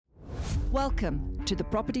Welcome to the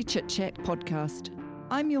Property Chit Chat podcast.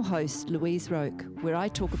 I'm your host, Louise Roke, where I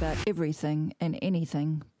talk about everything and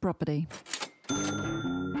anything property.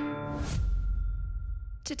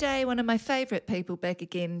 Today, one of my favourite people back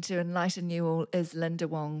again to enlighten you all is Linda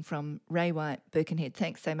Wong from Ray White, Birkenhead.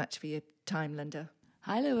 Thanks so much for your time, Linda.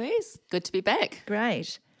 Hi, Louise. Good to be back.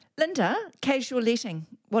 Great. Linda, casual letting,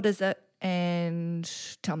 what is it? And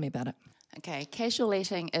tell me about it. Okay, casual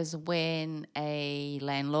letting is when a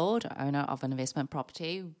landlord, owner of an investment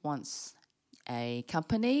property, wants a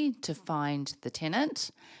company to find the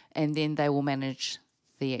tenant, and then they will manage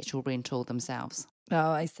the actual rental themselves.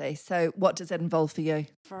 Oh, I see. So what does that involve for you?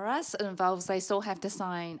 For us, it involves they still have to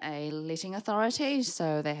sign a letting authority,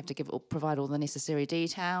 so they have to provide all the necessary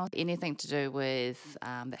detail. Anything to do with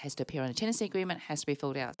that has to appear on a tenancy agreement has to be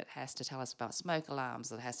filled out. It has to tell us about smoke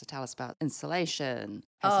alarms. It has to tell us about insulation.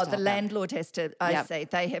 Oh, the landlord has to, I see,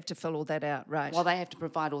 they have to fill all that out, right? Well, they have to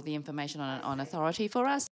provide all the information on authority for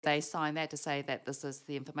us. They sign that to say that this is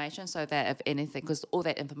the information, so that if anything, because all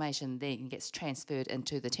that information then gets transferred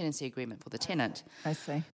into the tenancy agreement for the tenant. I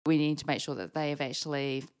see. We need to make sure that they have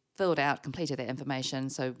actually filled out, completed that information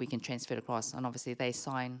so we can transfer it across, and obviously they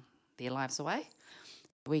sign their lives away.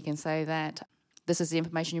 We can say that this is the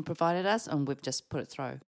information you provided us and we've just put it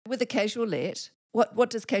through. With a casual let, what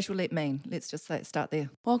does casual let mean? Let's just start there.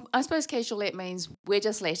 Well, I suppose casual let means we're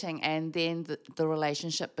just letting, and then the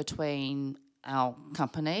relationship between our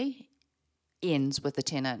company ends with the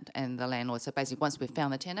tenant and the landlord. So basically once we've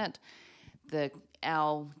found the tenant,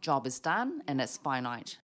 our job is done and it's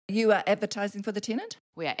finite. You are advertising for the tenant?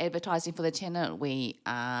 We are advertising for the tenant, we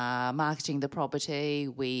are marketing the property,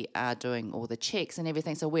 we are doing all the checks and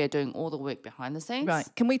everything, so we are doing all the work behind the scenes. Right.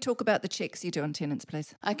 Can we talk about the checks you do on tenants,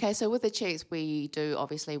 please? Okay, so with the checks we do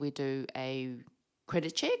a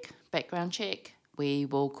credit check, background check, we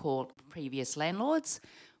will call previous landlords,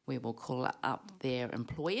 we will call up their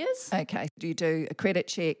employers. Okay. Do you do a credit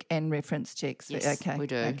check and reference checks? Yes, okay. we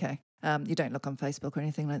do. Okay. You don't look on Facebook or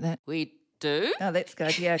anything like that? We do. Oh, that's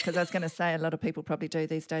good, yeah, because I was going to say a lot of people probably do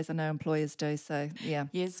these days. I know employers do, so yeah.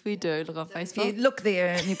 Yes, we do look on If Facebook. you look there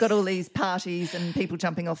and you've got all these parties and people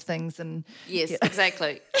jumping off things and... Yes,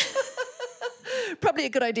 exactly. Probably a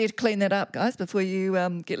good idea to clean that up, guys, before you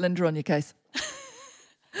get Linda on your case.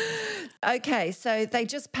 Okay, so they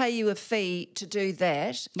just pay you a fee to do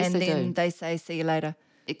that, Yes, and then do. they say, see you later.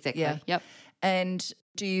 Exactly, Yeah. yep. And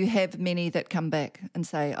do you have many that come back and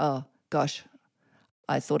say, oh, gosh,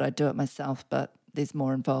 I thought I'd do it myself, but there's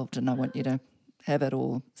more involved and I want you to have it,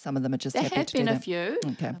 or some of them are just There happy have to do been a that? few,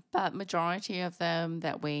 Okay. but majority of them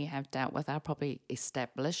that we have dealt with are probably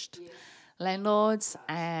established landlords,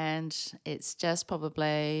 and it's just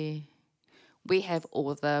probably we have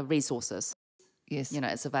all the resources. Yes. You know,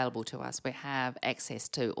 it's available to us. We have access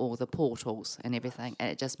to all the portals and everything,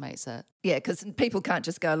 and it just makes it. Yeah, because people can't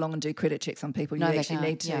just go along and do credit checks on people. No, You they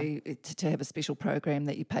actually can't, need to have a special program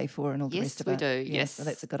that you pay for and all the Yes, rest of we it. do, Yeah, yes. so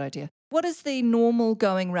that's a good idea. What is the normal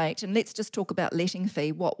going rate? And let's just talk about letting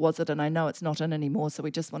fee. What was it? And I know it's not in anymore, so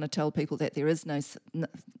we just want to tell people that there is no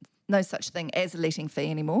such thing as a letting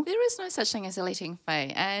fee anymore. There is no such thing as a letting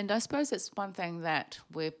fee, and I suppose it's one thing that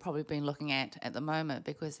we've probably been looking at the moment,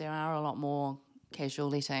 because there are a lot more casual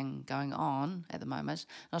letting going on at the moment.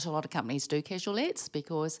 Not a lot of companies do casual lets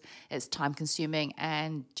because it's time consuming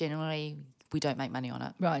and generally we don't make money on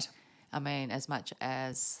it. Right. I mean, as much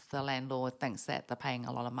as the landlord thinks that they're paying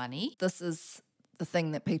a lot of money. This is the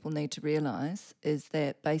thing that people need to realise, is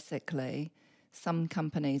that basically some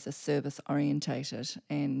companies are service orientated,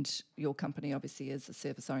 and your company obviously is a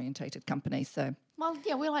service orientated company. So Well,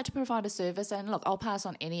 yeah, we like to provide a service, and look, I'll pass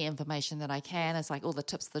on any information that I can. It's like all the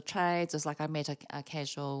tips of the trades. It's like I met a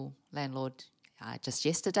casual landlord just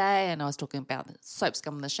yesterday, and I was talking about the soap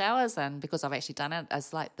scum in the showers, and because I've actually done it,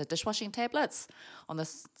 it's like the dishwashing tablets on the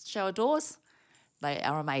shower doors. They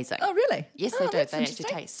are amazing. oh, really? Yes, Oh, they do. that's They actually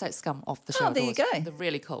interesting. take soap scum off the shower there you doors. go. They're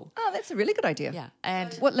really cool. Oh, that's a really good idea. Yeah,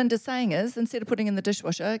 and What Linda's saying is, instead of putting in the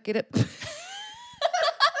dishwasher, get it.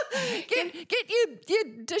 Get your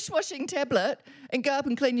dishwashing tablet and go up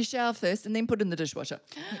and clean your shower first, and then put in the dishwasher.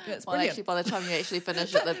 That's well, brilliant. actually, by the time you actually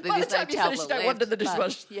finish it, By the there's no time you tablet finish, you don't left. want it in the but-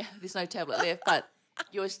 dishwasher. Yeah, there's no tablet left, but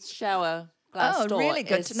your shower glass Oh, door really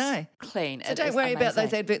good is to know. clean. So It don't is worry about those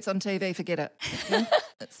amazing. adverts on TV. Forget it. Okay?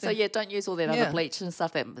 So yeah, don't use all that Yeah. other bleach and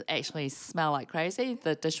stuff that actually smell like crazy.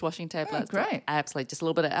 The dishwashing tablets, great. absolutely, just a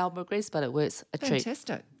little bit of elbow grease, but it works a treat.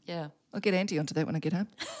 Fantastic. Yeah. I'll get Andy onto that when I get home.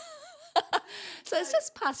 So it's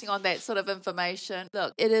just passing on that sort of information.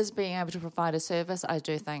 Look, it is being able to provide a service. I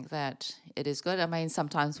do think that it is good. I mean,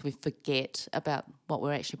 sometimes we forget about what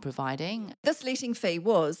we're actually providing. This letting fee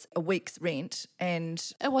was a week's rent, and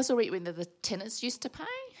It was a rate when the tenants used to pay.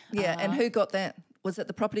 Yeah, and who got that? Was it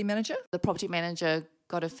the property manager? The property manager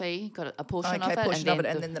got a fee, got a portion of it.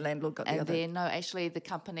 And then the landlord got the other. And then, no, actually the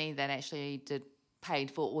company that actually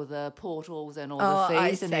paid for all the portals and all the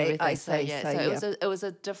fees and everything. So it was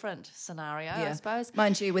a different scenario, I suppose.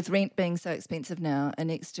 Mind you, with rent being so expensive now,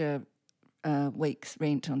 an extra week's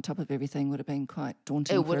rent on top of everything would have been quite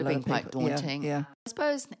daunting. It would have been quite daunting. Yeah. I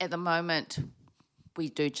suppose at the moment we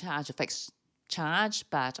do charge a fixed charge,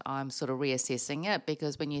 but I'm sort of reassessing it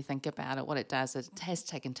because when you think about it, what it does is it has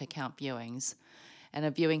taken into account viewings, and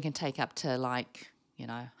a viewing can take up to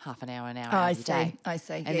half an hour out of your day. I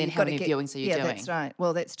see. And then how many viewings are you doing? Yeah, that's right.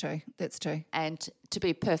 Well, that's true. And to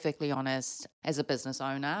be perfectly honest, as a business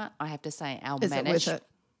owner, I have to say our managed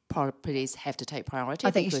properties have to take priority.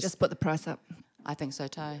 I think you should just put the price up. I think so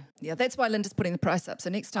too. Yeah, that's why Linda's putting the price up. So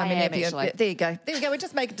next time there you go. We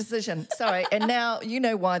just make a decision. Sorry. And now you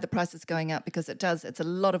know why the price is going up, because it's a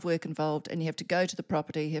lot of work involved, and you have to go to the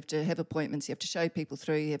property, you have to have appointments, you have to show people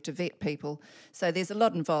through, you have to vet people. So there's a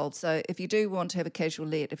lot involved. So if you do want to have a casual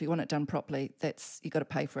let, if you want it done properly, you've got to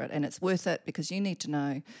pay for it, and it's worth it because you need to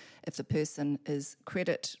know if the person is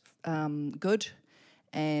credit good,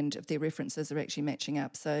 and if their references are actually matching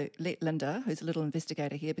up. So let Linda, who's a little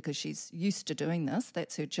investigator here because she's used to doing this,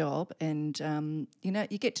 that's her job, and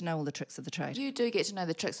you get to know all the tricks of the trade. You do get to know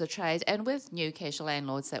the tricks of the trade, and with new casual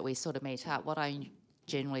landlords that we sort of meet up, what I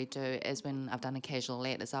generally do is when I've done a casual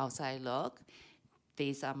let is I'll say, look,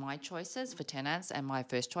 these are my choices for tenants, and my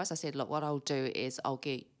first choice, I said, look, what I'll do is I'll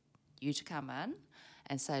get you to come in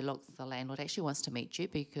and say, look, the landlord actually wants to meet you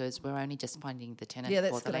because we're only just finding the tenant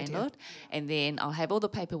for the landlord. And then I'll have all the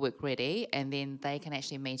paperwork ready, and then they can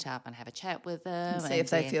actually meet up and have a chat with them. And see if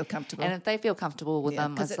they feel comfortable. And if they feel comfortable with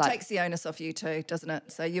them. Because it takes the onus off you too, doesn't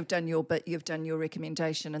it? So you've done your bit, you've done your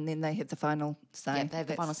recommendation, and then they have the final say. Yeah, they have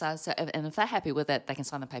the final say. So and if they're happy with it, they can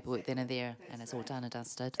sign the paperwork then and there, and it's all done and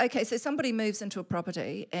dusted. Okay, so somebody moves into a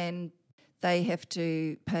property and they have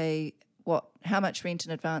to pay how much rent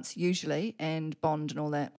in advance usually, and bond and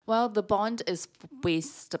all that? Well, the bond is, we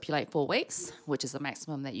stipulate 4 weeks, which is the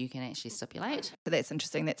maximum that you can actually stipulate. So that's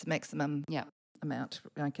interesting. That's a maximum amount.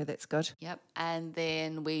 Okay, that's good. Yep. And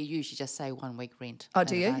then we usually just say 1 week rent. Oh,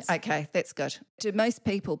 do you? Okay, that's good. Do most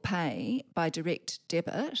people pay by direct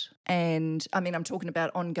debit? And I mean, I'm talking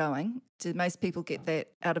about ongoing. Do most people get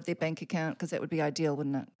that out of their bank account? Because that would be ideal,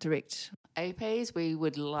 wouldn't it? Direct. APs, we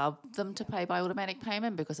would love them to pay by automatic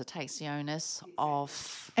payment because it takes the onus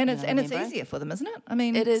off. And it's easier for them, isn't it? I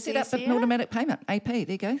mean, it is set up an automatic payment. AP, there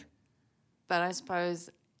you go. But I suppose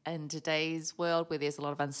in today's world where there's a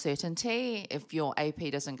lot of uncertainty, if your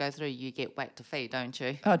AP doesn't go through, you get whacked a fee, don't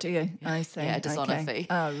you? Oh, do you? I see. Yeah, a dishonor fee.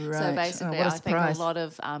 Oh, right. So basically, I think a lot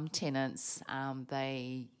of tenants,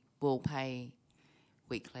 they will pay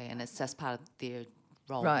weekly, and it's just part of their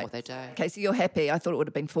role, what they do. Okay, so you're happy. I thought it would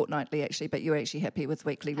have been fortnitly actually, but you're actually happy with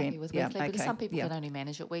weekly rent. Happy with weekly, because some people can only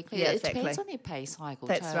manage it weekly. Yeah, it depends on their pay cycle.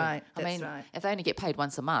 That's right. I mean, if they only get paid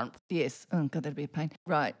once a month. Yes. Oh God, that'd be a pain.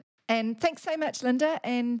 Right. And thanks so much, Linda,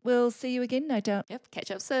 and we'll see you again, no doubt. Yep,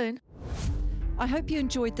 catch up soon. I hope you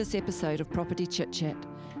enjoyed this episode of Property Chit Chat.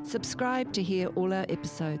 Subscribe to hear all our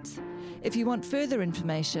episodes. If you want further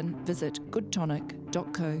information, visit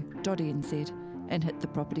goodtonic.co.nz and hit the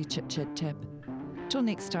Property Chit Chat tab. Till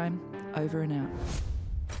next time, over and out.